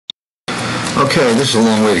Okay, this is a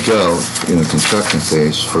long way to go in the construction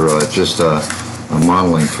phase for just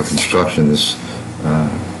modeling for construction. These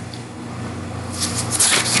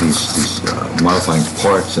modifying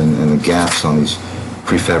parts and the gaps on these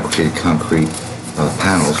prefabricated concrete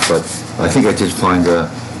panels. But I think I did find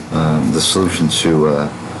the solution to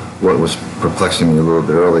what was perplexing me a little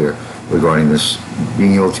bit earlier regarding this,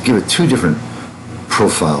 being able to give it two different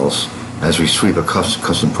profiles as we sweep a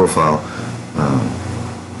custom profile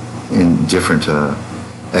in different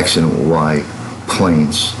X and Y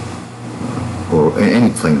planes, or any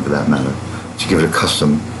plane for that matter, to give it a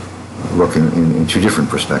custom look in two different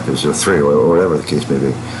perspectives, or three, or whatever the case may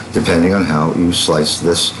be, depending on how you slice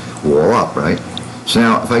this wall up, right? So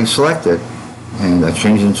now, if I select it, and I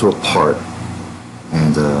change it into a part,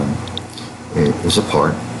 and it is a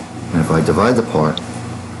part, and if I divide the part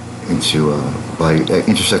into, by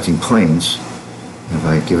intersecting planes, and if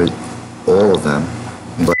I give it all of them,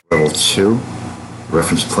 in level 2,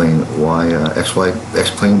 reference plane Y, X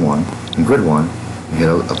plane 1, and grid 1, and hit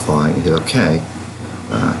apply, and hit OK,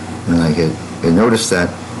 and I hit, and notice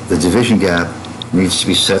that the division gap needs to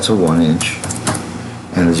be set to 1 inch,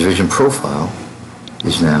 and the division profile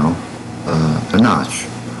is now a notch.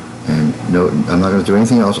 And note, I'm not going to do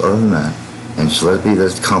anything else other than that, and just let it be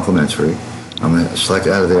that's complementary. I'm going to select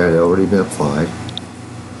out of there, it had already been applied,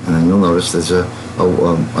 and then you'll notice there's a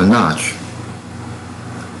notch.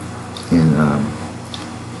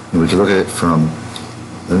 And we can look at it from,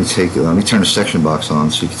 let me turn the section box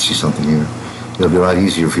on so you can see something here. It'll be a lot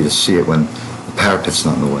easier for you to see it when the parapet's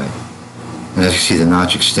not in the way. And as you see, the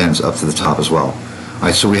notch extends up to the top as well. All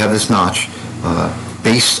right, so we have this notch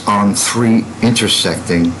based on three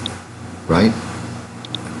intersecting, right?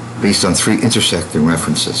 Based on three intersecting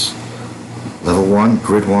references. Level 1,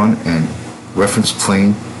 grid 1, and reference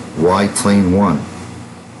plane Y plane 1.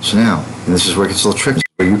 So now, and this is where it gets a little tricky,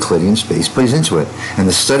 where Euclidean space plays into it. And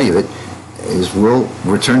the study of it will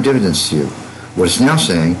return dividends to you. What it's now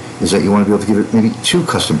saying is that you want to be able to give it maybe two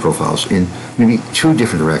custom profiles in maybe two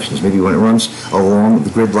different directions. Maybe when it runs along the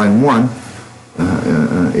grid line 1,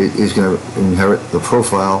 it is going to inherit the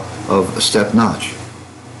profile of a step notch.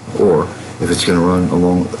 Or if it's going to run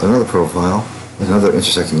along another profile, another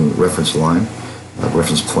intersecting reference line,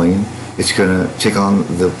 reference plane, it's going to take on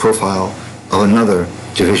the profile of another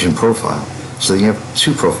division profile. So you have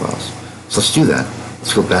two profiles. So let's do that.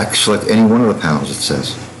 Let's go back, select any one of the panels, it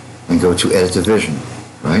says, and go to Edit Division,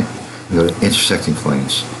 right? And go to Intersecting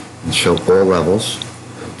Planes, and show all levels.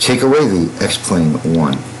 Take away the X-plane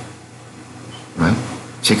 1, right?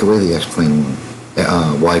 Take away the X-plane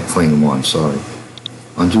 1, Y-plane 1, sorry.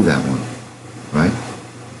 Undo that one, right?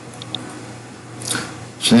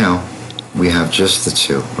 So now, we have just the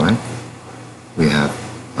two, right? We have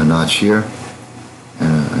a notch here,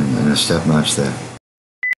 and a step notch there.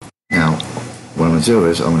 Now, what I'm going to do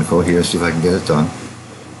is, I'm going to go here and see if I can get it done.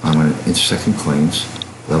 I'm going to intersecting planes,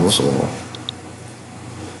 levels all.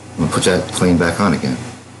 I'm going to put that plane back on again.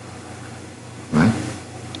 Right?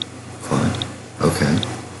 Fine. Okay.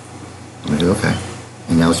 I'm going to do okay.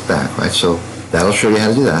 And now it's back, right? So that'll show you how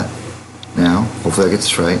to do that. Now, hopefully I get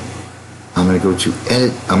this right. I'm going to go to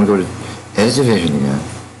Edit. I'm going to go to Edit Division again.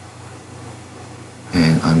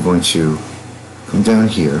 And I'm going to come down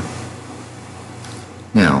here.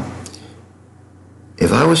 Now,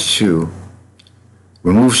 if I was to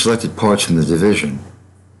remove selected parts from the division,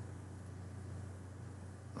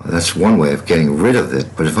 that's one way of getting rid of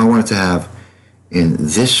it. But if I wanted to have in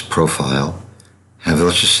this profile, have,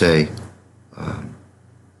 let's just say,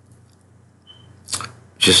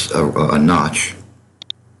 just a notch,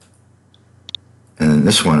 and then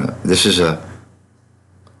this one, this is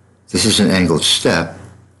an angled step.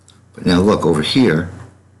 But now look over here,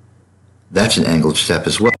 that's an angled step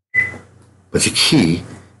as well. But the key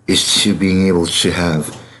is to being able to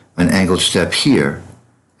have an angled step here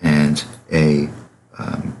and a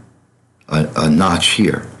notch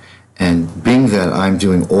here. And being that I'm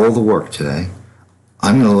doing all the work today,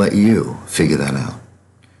 I'm going to let you figure that out.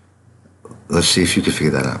 Let's see if you can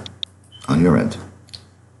figure that out on your end.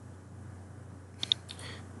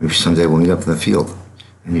 Maybe someday we'll meet up in the field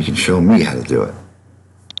and you can show me how to do it,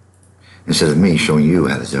 instead of me showing you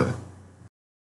how to do it.